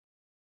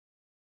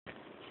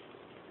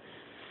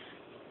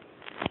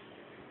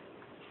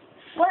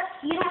What?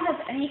 You don't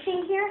have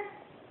anything here?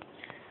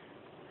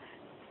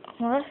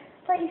 What?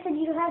 I thought you said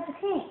you have the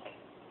tank.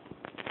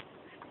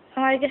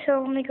 Oh, I guess it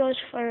only goes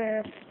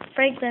for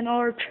Franklin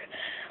or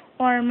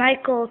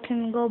Michael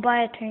can go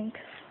buy a tank.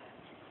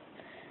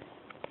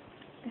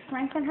 If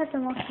Franklin has the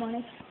most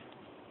money,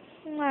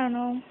 I don't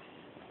know.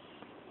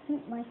 I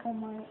think Michael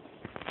might.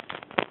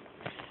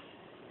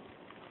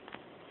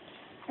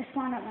 I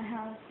spawned at my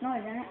house. No, I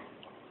didn't.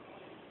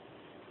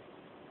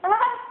 Ah!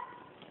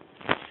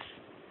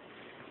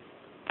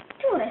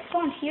 Dude, I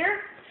spawned here.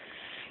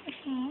 We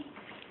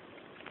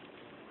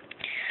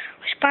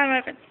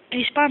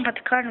spawned at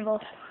the carnival.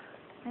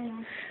 I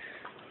know.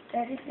 Did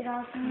I just get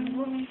off from the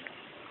room?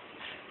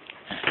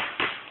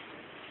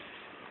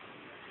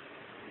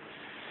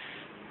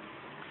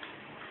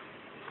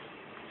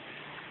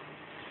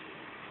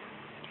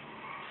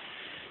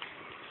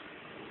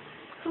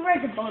 Who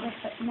rides a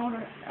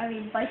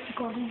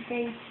bicycle these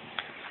days?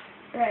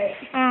 Right.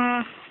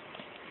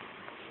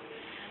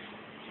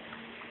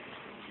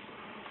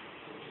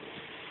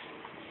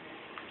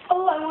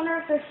 Oh, I wonder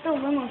if there's still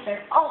limos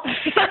there. Oh!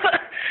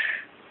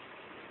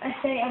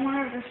 I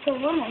wonder if there's still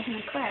limos in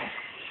the class.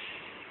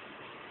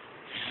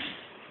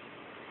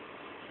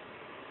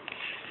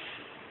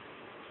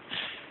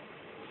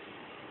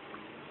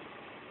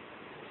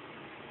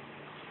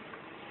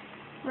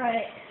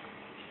 Right.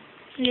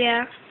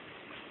 Yeah.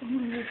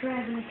 We're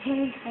driving a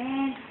tank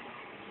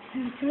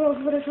and throws,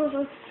 but it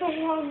throws so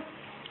long.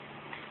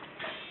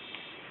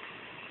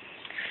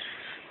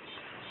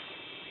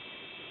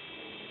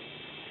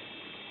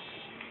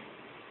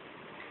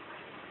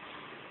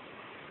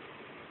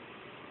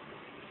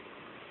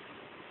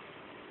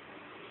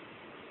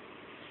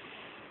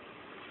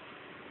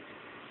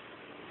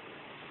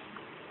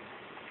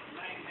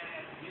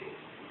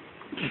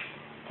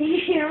 Can you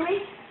hear me?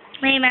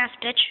 Lame ass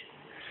bitch.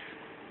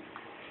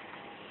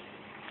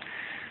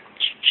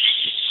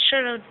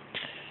 Should've.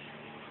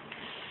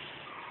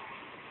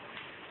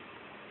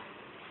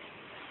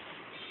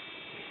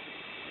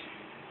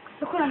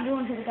 Look what I'm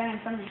doing to the guy in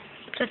front of me.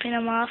 Flipping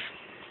him off.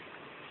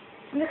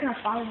 I'm just gonna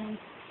follow him.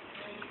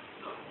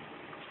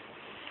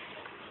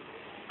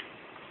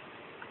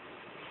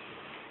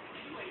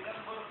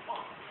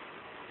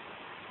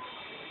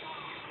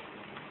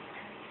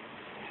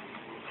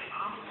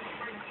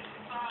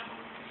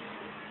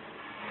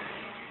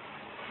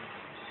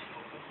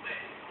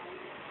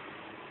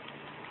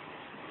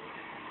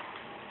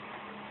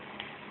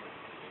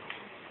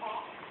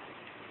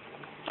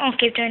 Don't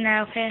keep doing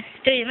that, okay?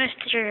 Dude, you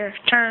missed your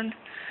turn.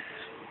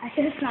 I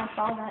should have not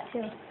saw that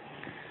too.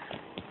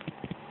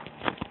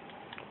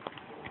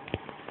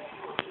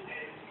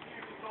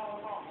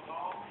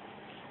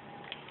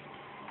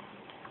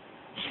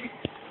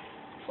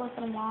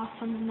 Flipping him off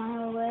from a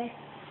mile away.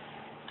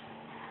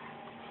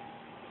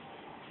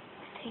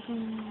 It's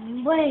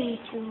taking way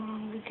too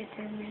long to get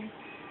there, man.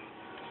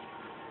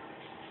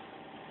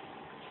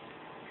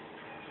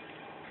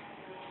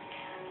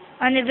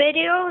 On the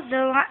video,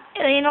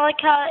 you know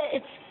like how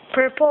it's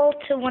purple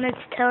to when it's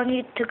telling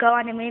you to go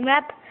on the main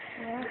map?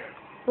 Yeah.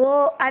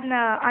 Well, on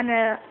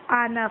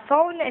the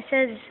phone it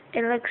says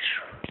it looks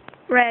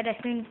red. I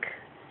think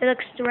it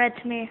looks red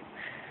to me.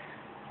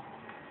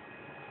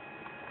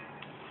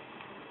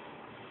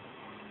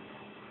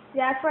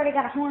 Yeah, that's right. I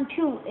got a horn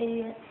too,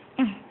 idiot.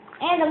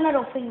 And a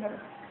middle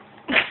finger.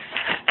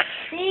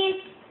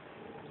 See?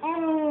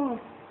 Oh,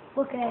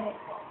 look at it.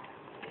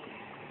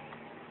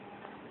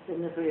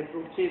 Sitting there for your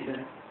full tube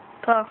then.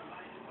 Cool.